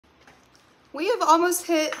We have almost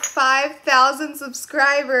hit 5,000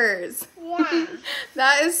 subscribers. Yeah.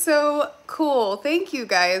 That is so cool. Thank you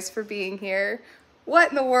guys for being here. What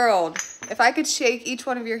in the world? If I could shake each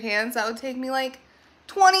one of your hands, that would take me like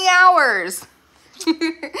 20 hours.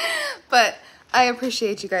 But I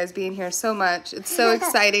appreciate you guys being here so much. It's so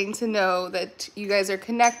exciting to know that you guys are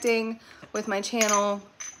connecting with my channel.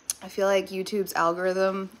 I feel like YouTube's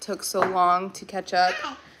algorithm took so long to catch up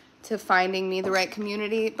to finding me the right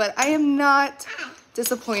community, but I am not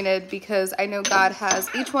disappointed because I know God has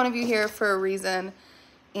each one of you here for a reason,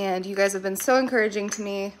 and you guys have been so encouraging to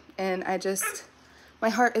me, and my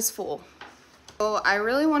heart is full. So I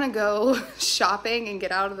really want to go shopping and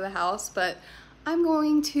get out of the house, but I'm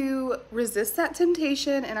going to resist that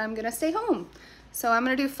temptation and I'm gonna stay home. So I'm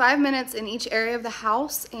gonna do 5 minutes in each area of the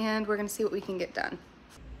house and we're gonna see what we can get done.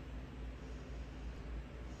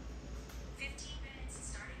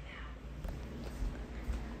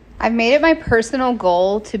 I've made it my personal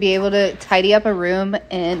goal to be able to tidy up a room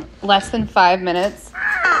in less than 5 minutes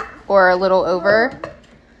or a little over.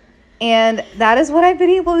 And that is what I've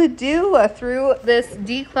been able to do through this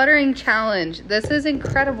decluttering challenge. This is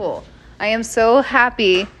incredible. I am so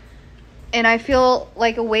happy. And I feel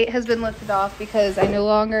like a weight has been lifted off because I no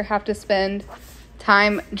longer have to spend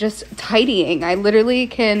time just tidying. I literally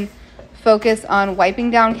can focus on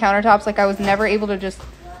wiping down countertops. Like I was never able to just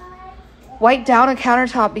wipe down a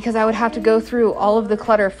countertop because I would have to go through all of the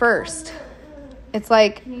clutter first. It's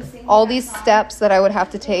like all these steps that I would have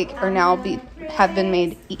to take are now have been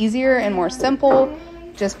made easier and more simple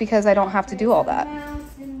just because I don't have to do all that.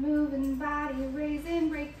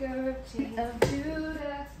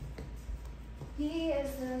 He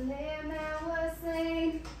is the Lamb that was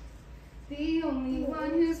slain, the only one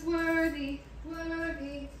who's worthy of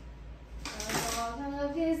all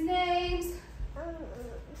of his names.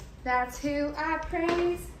 That's who I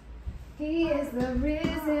praise. He is the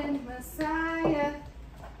risen Messiah.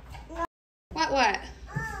 What?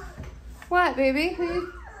 What, baby?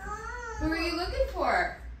 Who are you looking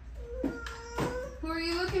for? Who are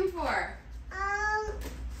you looking for?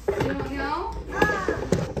 You don't know?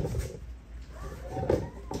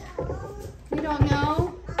 You don't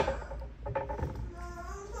know?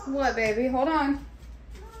 What, baby? Hold on.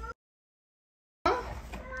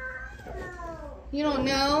 You don't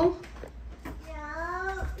know?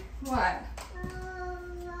 No. What?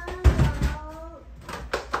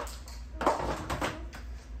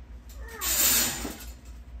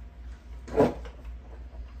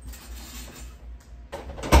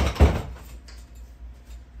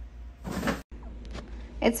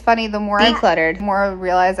 It's funny, the more I cluttered, the more I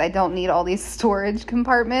realized I don't need all these storage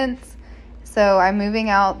compartments. So I'm moving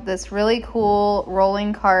out this really cool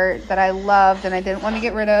rolling cart that I loved and I didn't want to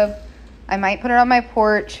get rid of. I might put it on my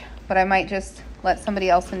porch, but I might just let somebody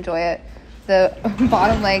else enjoy it. The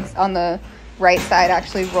bottom legs on the right side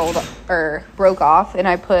actually broke off, and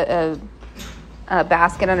I put a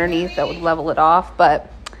basket underneath that would level it off. But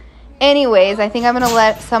anyways, I think I'm going to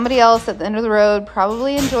let somebody else at the end of the road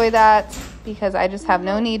probably enjoy that because I just have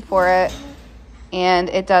no need for it. And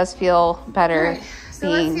it does feel better. Right, so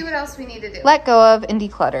let's see what else we need to do. Let go of and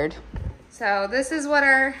decluttered. So this is what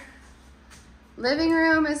our living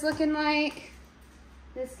room is looking like.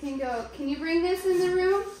 This can go. Can you bring this in the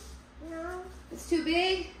room? No. It's too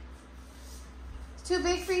big? It's too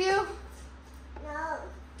big for you? No.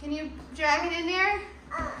 Can you drag it in there?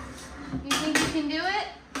 You think you can do it?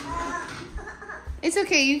 It's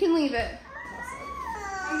okay, you can leave it.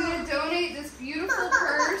 I'm going to donate this beautiful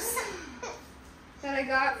purse that I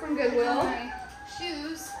got from Goodwill. My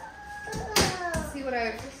shoes. Let's see what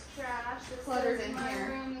I've cluttered in here.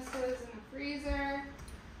 Room. This goes in the freezer.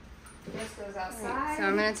 This goes outside. Right, so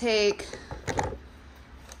I'm going to take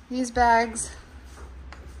these bags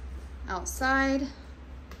outside.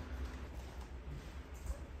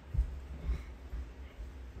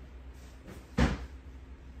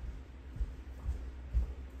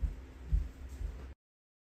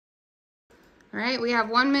 All right, we have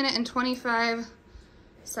 1 minute and 25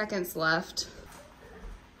 seconds left.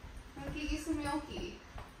 I'm gonna get you some milky.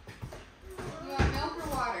 You want milk or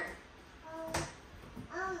water?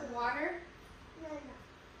 Water?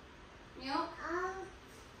 No. Milk?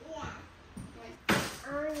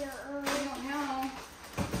 Yeah. Okay. You don't know.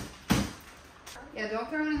 Yeah, don't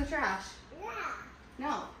throw it in the trash.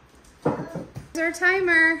 No. There's our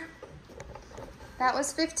timer. That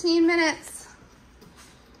was 15 minutes.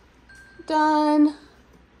 Done.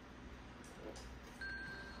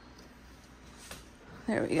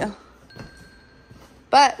 There we go.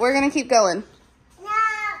 But we're gonna keep going. No.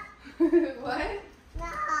 What? No.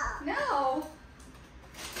 No.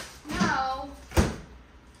 No.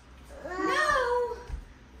 No.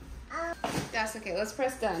 That's okay. Let's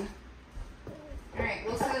press done. All right,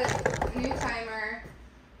 we'll set a new timer.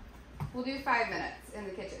 We'll do 5 minutes in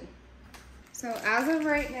the kitchen. So as of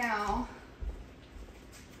right now,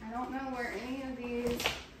 I don't know where any of these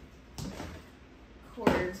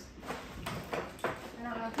cords, I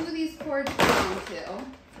don't know who these cords belong to.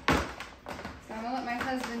 So I'm gonna let my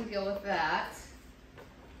husband deal with that.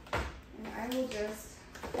 And I will just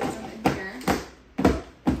put them in here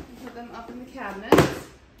and put them up in the cabinet.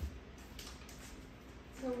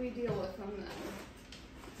 So we deal with them then.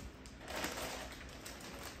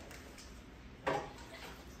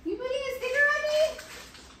 You putting a sticker on me?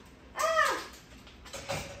 Ah!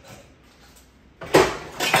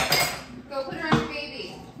 Go put her on your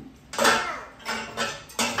baby.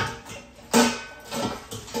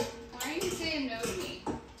 Why are you saying no to me?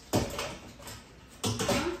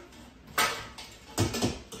 Huh?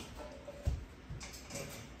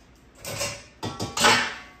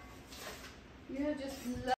 You have just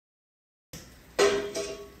love.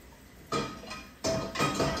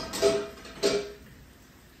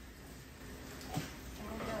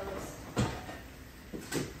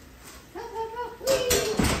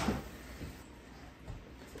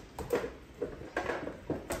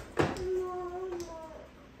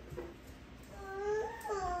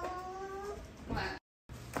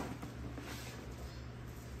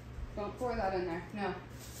 Don't pour that in there. No.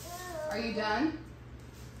 Are you done?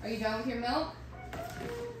 Are you done with your milk?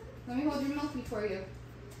 Let me hold your milk before you.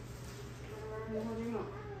 Let me hold your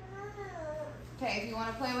milk. Okay, if you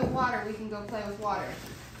want to play with water, we can go play with water.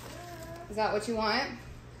 Is that what you want?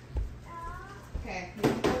 Okay, you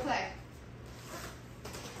can go play.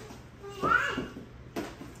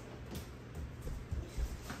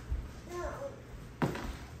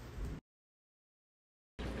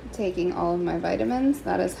 Taking all of my vitamins.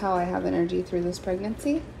 That is how I have energy through this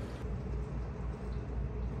pregnancy.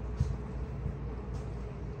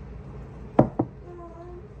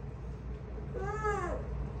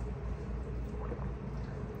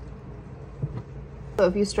 So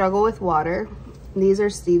if you struggle with water, these are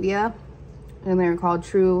stevia and they're called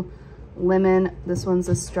True Lemon. This one's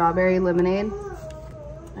a strawberry lemonade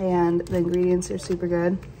and the ingredients are super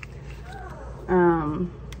good.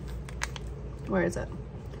 Where is it?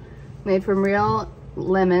 Made from real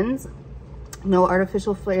lemons, no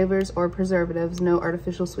artificial flavors or preservatives, no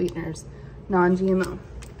artificial sweeteners, non-GMO.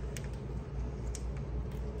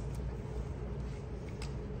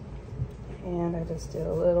 And I just did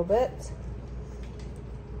a little bit.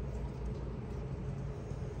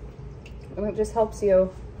 And it just helps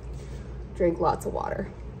you drink lots of water.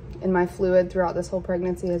 And my fluid throughout this whole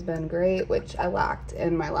pregnancy has been great, which I lacked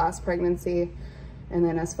in my last pregnancy. And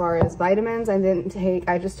then as far as vitamins, I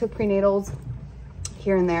just took prenatals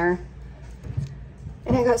here and there.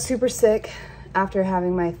 And I got super sick after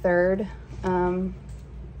having my third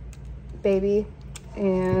baby.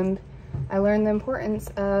 And I learned the importance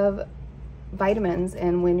of vitamins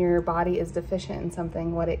and when your body is deficient in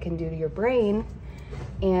something, what it can do to your brain.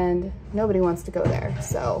 And nobody wants to go there.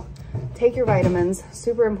 So take your vitamins,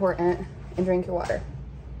 super important, and drink your water.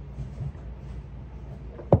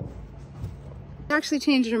 Actually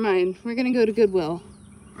changed our mind. We're gonna go to Goodwill.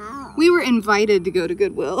 Ow. We were invited to go to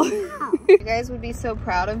Goodwill. Ow. You guys would be so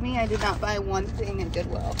proud of me. I did not buy one thing at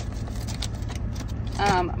Goodwill.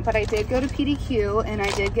 But I did go to PDQ and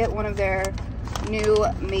I did get one of their new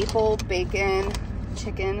maple bacon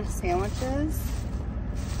chicken sandwiches.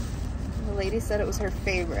 The lady said it was her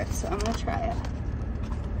favorite, so I'm gonna try it.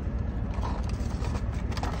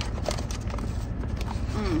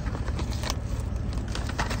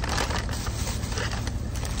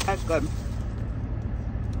 That's good.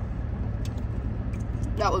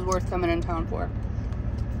 That was worth coming in town for.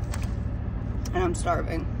 And I'm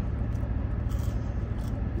starving.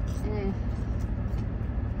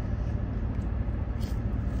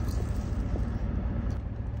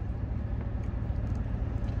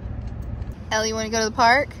 Ellie, you want to go to the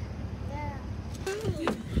park? Yeah.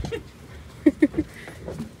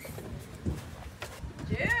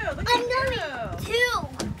 Look at you. Two.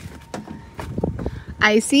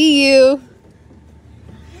 I see you.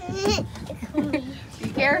 Be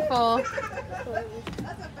careful. That's a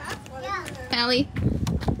fast one. Yeah. Ellie,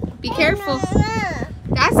 be careful. No.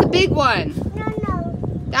 That's a big one. No.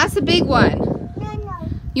 That's a big one. No.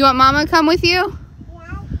 You want Mama to come with you?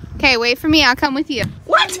 Yeah. Okay, wait for me. I'll come with you.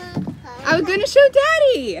 What? Mama. I was going to show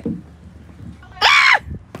Daddy. Ah!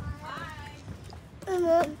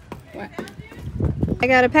 What? I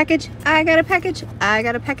got a package. I got a package. I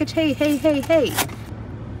got a package. Hey, hey, hey, hey.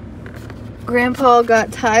 Grandpa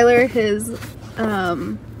got Tyler his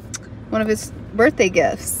one of his birthday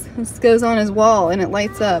gifts. This goes on his wall and it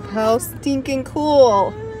lights up. How stinking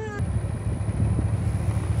cool. So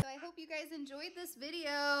I hope you guys enjoyed this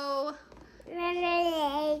video.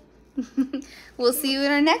 We'll see you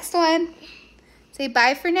in our next one. Say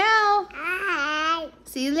bye for now. Bye.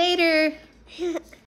 See you later.